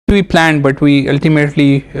we planned, but we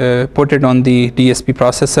ultimately put it on the DSP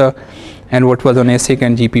processor and what was on ASIC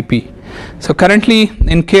and GPP. So currently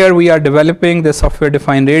in CARE we are developing the software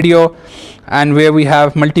defined radio, and where we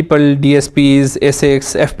have multiple DSPs,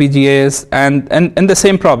 ASICs, FPGAs, and the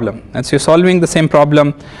same problem. And so you're solving the same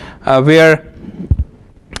problem where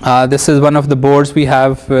this is one of the boards we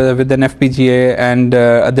have with an FPGA and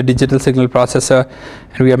the digital signal processor,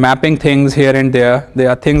 and we are mapping things here and there. There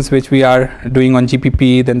are things which we are doing on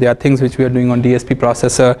GPP, then there are things which we are doing on DSP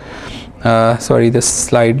processor. Sorry, this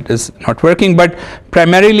slide is not working, but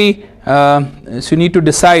primarily so you need to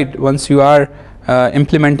decide once you are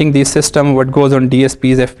implementing the system what goes on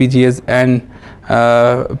DSPs, FPGAs, and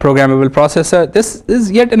programmable processor. This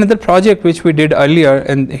is yet another project which we did earlier,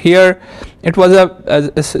 and here it was a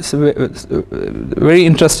very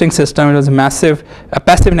interesting system. It was a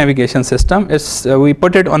passive navigation system. We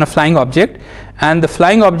put it on a flying object, and the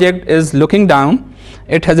flying object is looking down.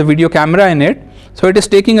 It has a video camera in it, so it is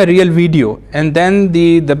taking a real video, and then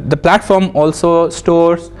the platform also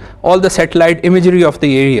stores all the satellite imagery of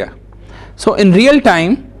the area. So in real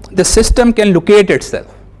time the system can locate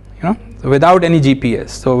itself, without any GPS.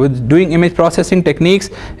 So with doing image processing techniques,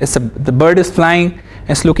 the bird is flying,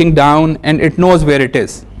 it's looking down, and it knows where it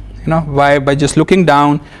is. By just looking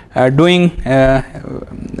down, doing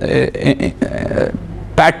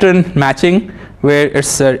pattern matching, where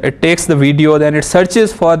it takes the video, then it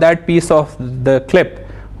searches for that piece of the clip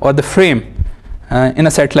or the frame in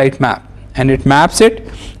a satellite map, and it maps it,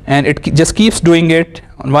 and it just keeps doing it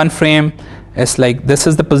on one frame. It's like this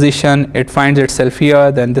is the position, it finds itself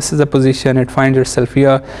here, then this is the position, it finds itself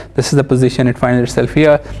here, this is the position, it finds itself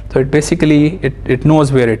here. So it basically it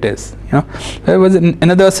knows where it is. There was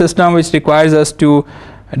another system which requires us to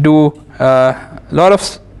do a lot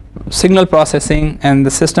of signal processing, and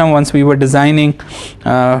the system, once we were designing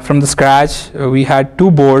from the scratch, we had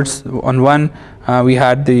two boards. On one we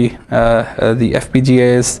had the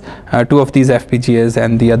FPGAs, two of these FPGAs,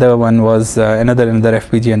 and the other one was another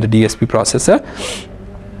FPGA and the DSP processor.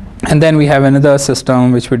 And then we have another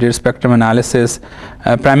system which we did spectrum analysis,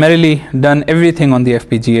 primarily done everything on the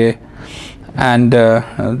FPGA, and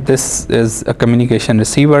this is a communication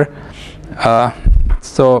receiver.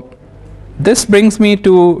 So this brings me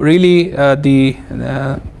to really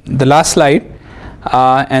the last slide,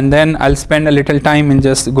 and then I'll spend a little time in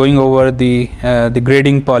just going over the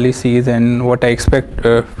grading policies and what I expect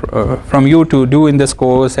from you to do in this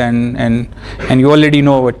course, and you already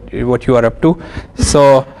know what you are up to.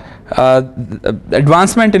 So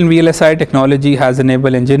advancement in VLSI technology has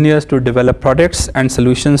enabled engineers to develop products and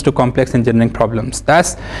solutions to complex engineering problems. And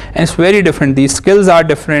it's very different. These skills are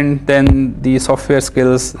different than the software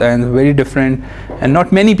skills, and very different, and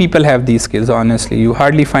not many people have these skills. Honestly, you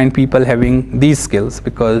hardly find people having these skills,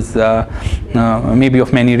 because maybe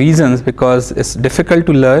of many reasons, because it's difficult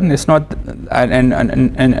to learn. It's not,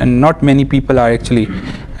 and not many people are actually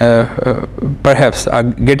perhaps are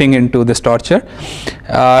getting into this torture.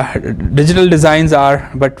 Digital designs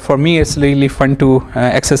are, but for me it's really fun to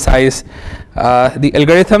exercise. The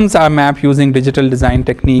algorithms are mapped using digital design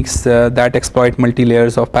techniques that exploit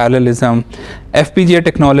multi-layers of parallelism. FPGA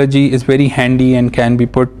technology is very handy and can be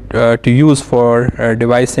put to use for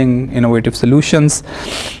devising innovative solutions.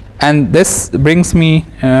 And this brings me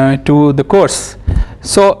to the course.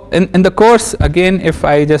 So in the course, again, if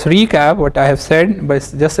I just recap what I have said, but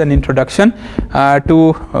it's just an introduction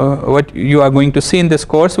to what you are going to see in this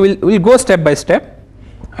course. We'll go step by step.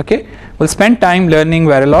 Okay, we'll spend time learning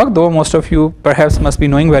Verilog, though most of you perhaps must be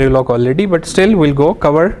knowing Verilog already, but still we'll go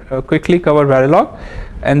quickly cover Verilog,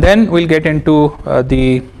 and then we'll get into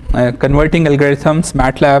the converting algorithms,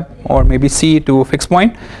 MATLAB or maybe C to fixed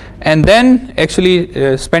point, and then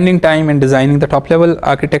actually spending time in designing the top level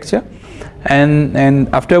architecture. And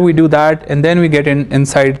after we do that, and then we get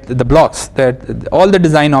inside the blocks, that all the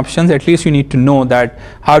design options, at least you need to know that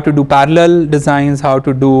how to do parallel designs, how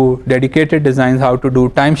to do dedicated designs, how to do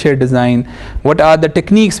timeshare design, what are the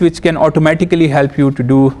techniques which can automatically help you to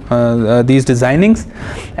do these designings,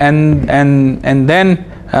 and then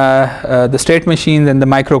the state machines and the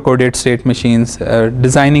micro-coded state machines,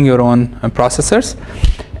 designing your own processors.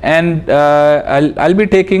 And I'll be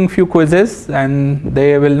taking few quizzes, and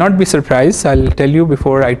they will not be surprise. I'll tell you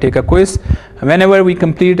before I take a quiz. Whenever we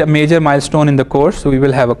complete a major milestone in the course, we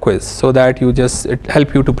will have a quiz, so that it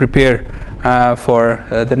help you to prepare for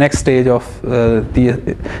the next stage of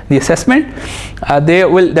the assessment. There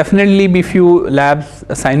will definitely be few labs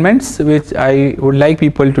assignments which I would like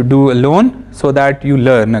people to do alone, so that you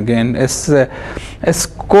learn. Again, as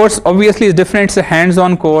course obviously is different. It's a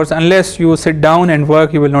hands-on course. Unless you sit down and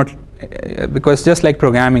work, you will not because just like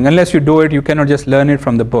programming, unless you do it, you cannot just learn it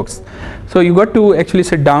from the books. So you got to actually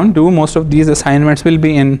sit down, do most of these assignments will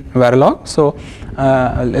be in Verilog. So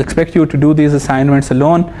I'll expect you to do these assignments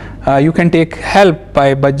alone. You can take help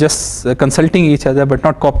by just consulting each other, but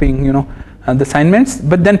not copying, the assignments.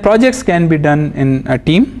 But then projects can be done in a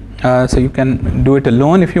team. So you can do it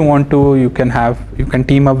alone if you want to. You can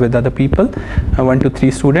team up with other people, 1 to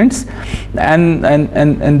 3 students,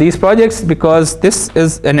 and these projects, because this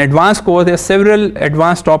is an advanced course, there are several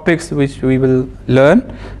advanced topics which we will learn.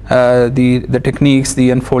 The techniques,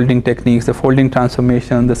 the unfolding techniques, the folding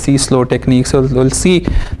transformation, the C-slow techniques. So we'll see.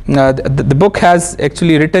 The book has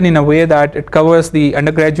actually written in a way that it covers the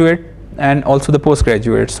undergraduate and also the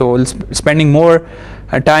postgraduate. So we'll spending more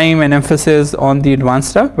time and emphasis on the advanced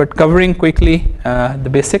stuff, but covering quickly the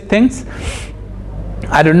basic things.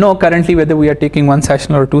 I don't know currently whether we are taking 1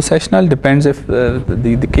 sessional or 2 sessional. Depends if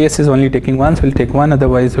the case is only taking once, we'll take 1.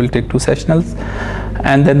 Otherwise, we'll take 2 sessionals,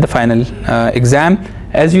 and then the final exam.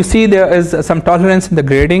 As you see, there is some tolerance in the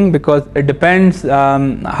grading, because it depends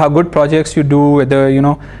how good projects you do, whether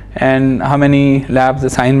and how many labs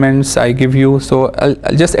assignments I give you. So I'll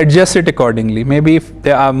just adjust it accordingly. Maybe if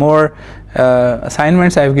there are more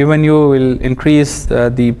assignments I've given you, will increase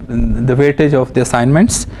the weightage of the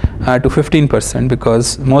assignments to 15%,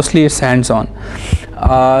 because mostly it's hands-on.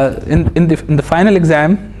 In the final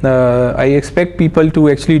exam, I expect people to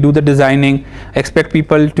actually do the designing. I expect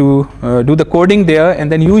people to do the coding there,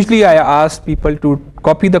 and then usually I ask people to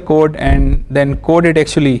copy the code and then code it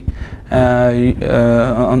actually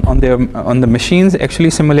on the machines, actually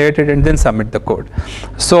simulate it and then submit the code.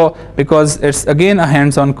 So because it's again a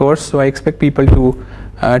hands-on course, so I expect people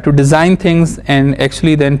to design things and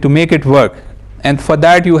actually then to make it work. And for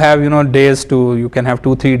that you have days you can have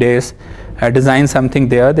 2-3 days design something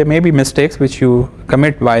there. There may be mistakes which you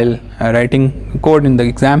commit while writing code in the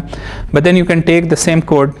exam, but then you can take the same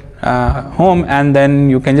code home and then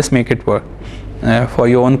you can just make it work for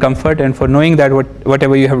your own comfort and for knowing that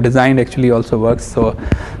whatever you have designed actually also works. So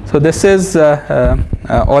this is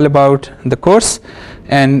all about the course,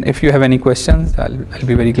 and if you have any questions, I'll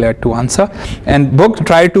be very glad to answer. And book,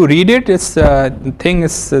 try to read it. It's a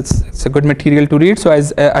good material to read. So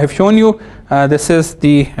as I have shown you, this is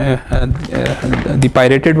the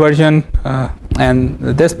pirated version, and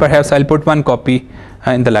this perhaps I'll put 1 copy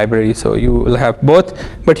in the library, so you will have both,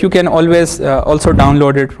 but you can always also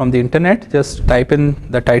download it from the internet. Just type in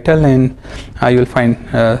the title and you'll find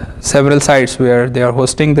several sites where they are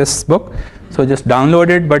hosting this book, so just download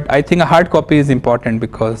it. But I think a hard copy is important,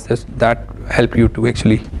 because that help you to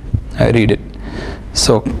actually read it.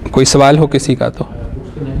 So कोई सवाल हो किसी का तो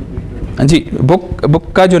जी,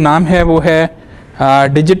 book का जो नाम है वो है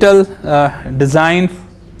digital design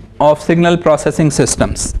of signal processing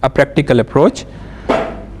systems, a practical approach.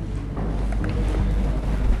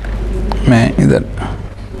 मैं इधर,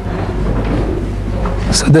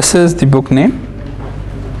 so this is the book name.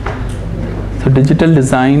 So digital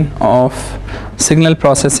design of signal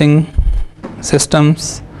processing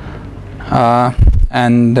systems,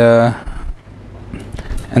 and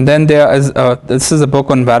then there is this is a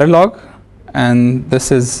book on Verilog, and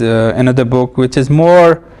this is another book which is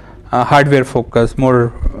more hardware focused,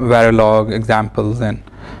 more Verilog examples, and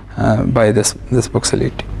by this book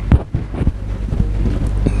select.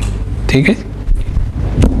 ठीक है,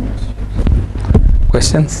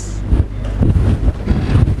 questions?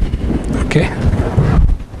 Okay.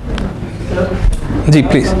 Ji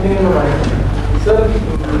please. Sir,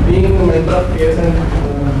 being a mentor of PS and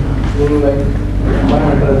being like my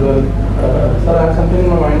mentor as well, sir, I have something in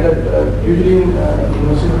my mind that usually in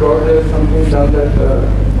university abroad there is something done that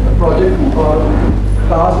a project or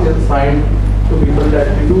task is assigned to people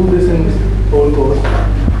that you do this in this whole course,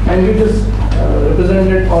 and you just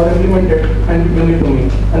represent it or implement it and bring it to me,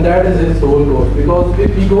 and that is his whole course. Because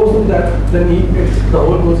if he goes to that, then it's the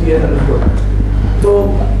whole course he has understood. So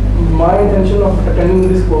my intention of attending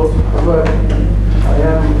this course, I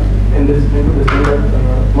am into this thing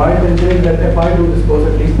that my intention is that if I do this course,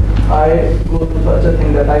 at least I go to such a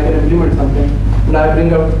thing that I can implement something and I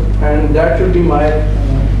bring up, and that should be my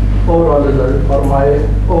overall result or my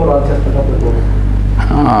overall assessment of the course.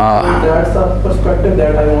 So that's a perspective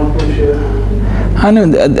that I want to share. I know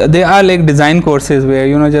there are like design courses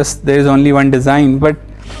where just there is only one design, but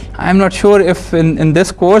I'm not sure if in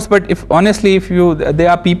this course, but if honestly if there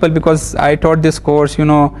are people, because I taught this course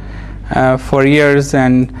for years,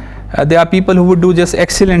 and there are people who would do just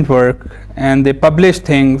excellent work and they publish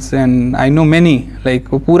things, and I know many like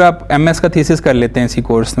वो पूरा MS का thesis कर लेते हैं इसी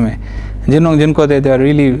course में, जिनको they are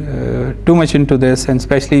really too much into this, and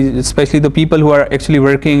especially the people who are actually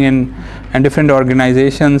working in different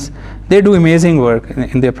organizations, they do amazing work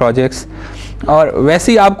in their projects. और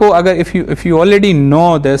वैसे ही आपको अगर if you already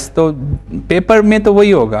know this, तो paper में तो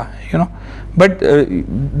वही होगा, you know. But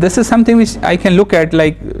this is something which I can look at,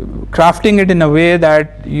 like crafting it in a way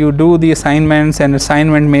that you do the assignments, and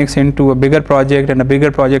assignment makes into a bigger project, and a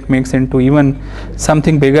bigger project makes into even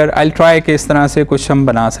something bigger. I'll try कि इस तरह से कुछ हम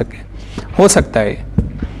बना सकें, हो सकता है।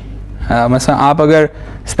 मतलब आप अगर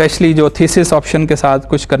स्पेशली जो थीसिस ऑप्शन के साथ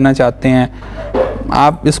कुछ करना चाहते हैं,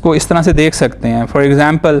 आप इसको इस तरह से देख सकते हैं। फॉर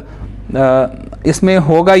एग्जांपल इसमें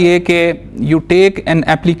होगा ये कि you take an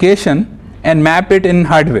application and map it in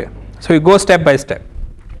hardware, so you go step by step.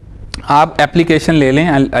 आप एप्लीकेशन ले लें,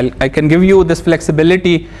 I can give you this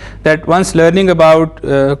flexibility that once learning about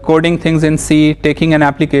coding things in C, taking an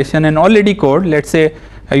application and already code, let's say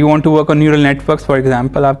you want to work on neural networks, for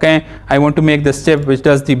example, आप कहें I want to make this chip which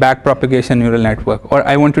does the back propagation neural network, or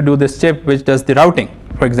I want to do this chip which does the routing,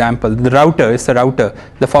 for example, the router is the router,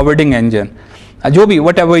 the forwarding engine, जो भी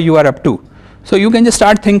whatever you are up to. So you can just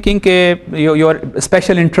start thinking के your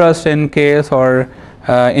special interest in case or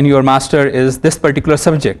in your master is this particular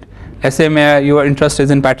subject. Let's say your interest is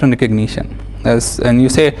in pattern recognition. And you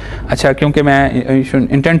say, अच्छा क्योंकि मैं you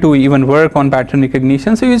should intend to even work on pattern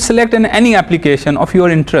recognition, so you select any application of your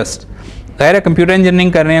interest. ज़ाहिर है computer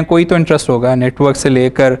engineering कर रहे हैं, कोई तो इंटरेस्ट होगा, नेटवर्क से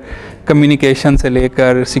लेकर कम्युनिकेशन से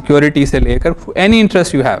लेकर सिक्योरिटी से लेकर any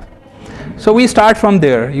interest you have. So we start from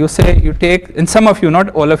there. You say you take, and some of you,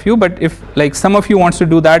 not all of you, but if like some of you wants to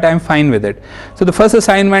do that, I'm fine with it. So the first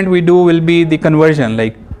assignment we do will be the conversion,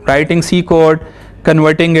 like writing C code,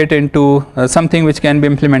 converting it into something which can be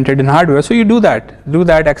implemented in hardware. So you do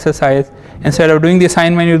that exercise. Instead of doing the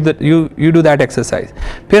assignment, you do that exercise.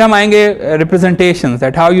 फिर हम आएंगे representations,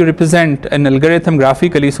 that how you represent an algorithm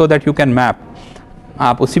graphically so that you can map.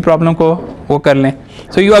 आप उसी problem को वो कर लें.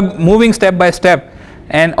 So you are moving step by step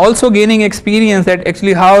and also gaining experience that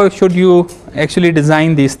actually how should you actually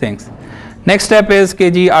design these things. Next step is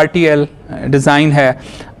कि जी RTL design है.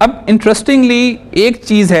 अब interestingly एक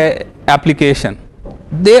चीज़ है application.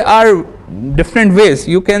 They are different ways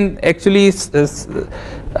you can actually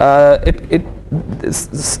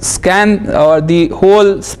scan or the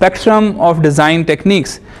whole spectrum of design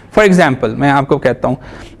techniques. For example, मैं आपको कहता हूँ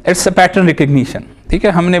it's a pattern recognition. ठीक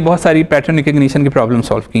है, हमने बहुत सारी pattern recognition की problem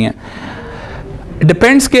solve की हैं. It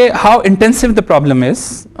depends के how intensive the problem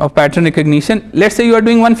is of pattern recognition. Let's say you are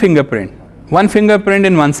doing one fingerprint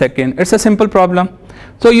in 1 second. It's a simple problem.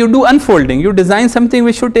 So you do unfolding, you design something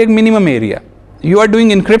which should take minimum area. You are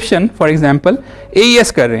doing encryption, for example,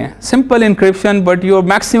 AES कर रहे हैं, simple encryption, but your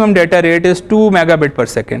maximum data rate is 2 megabit per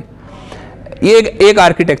second. ये एक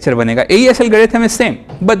architecture बनेगा. AES algorithm is same,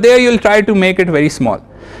 but there you will try to make it very small.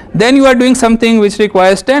 Then you are doing something which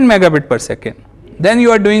requires 10 megabit per second. Then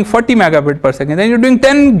you are doing 40 megabit per second. Then you are doing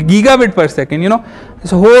 10 gigabit per second. You know,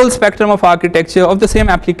 it's a whole spectrum of architecture of the same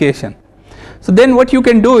application. So then what you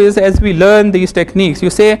can do is, as we learn these techniques,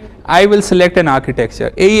 you say, I will select an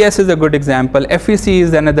architecture. AES is a good example. FEC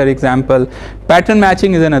is another example. Pattern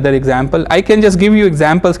matching is another example. I can just give you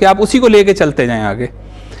examples कि आप उसी को लेके चलते जाएं आगे.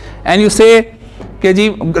 And you say कि जी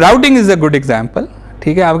routing is a good example.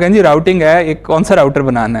 ठीक है, आप कहें जी routing है, एक कौन सा router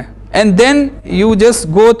बनाना है. And then you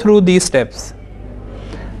just go through these steps.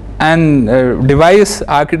 And device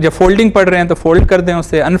जब folding पढ़ रहे हैं तो fold कर दें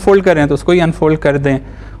उसे, unfold कर रहे हैं तो उसको ही unfold कर दें.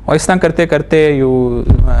 और इस तरह करते करते you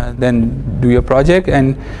then do your project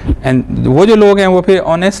and वो जो लोग हैं वो फिर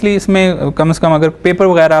honestly इसमें कम से कम अगर पेपर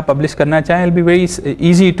वगैरह आप पब्लिश करना चाहें, it'll be very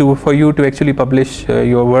easy for you to actually publish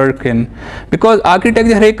your work in, because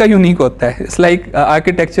architecture हर एक का unique होता है. It's like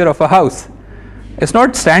architecture of a house. It's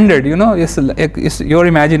not standard, you know. It's your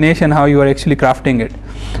imagination how you are actually crafting it.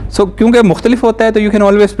 So क्योंकि मुख्तलिफ होता है तो you can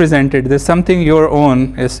always present it. There's something your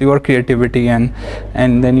own, is your creativity,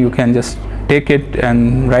 and then you can just take it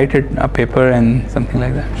and write it a paper and something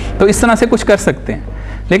like that. तो इस तरह से कुछ कर सकते हैं,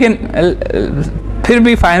 लेकिन फिर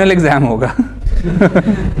भी फाइनल एग्जाम होगा.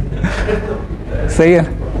 सही है.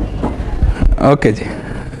 Okay ji,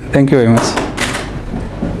 thank you very much.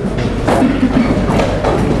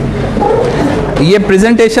 ये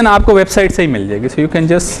प्रेजेंटेशन आपको वेबसाइट से ही मिल जाएगी, सो यू कैन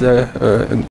जस्ट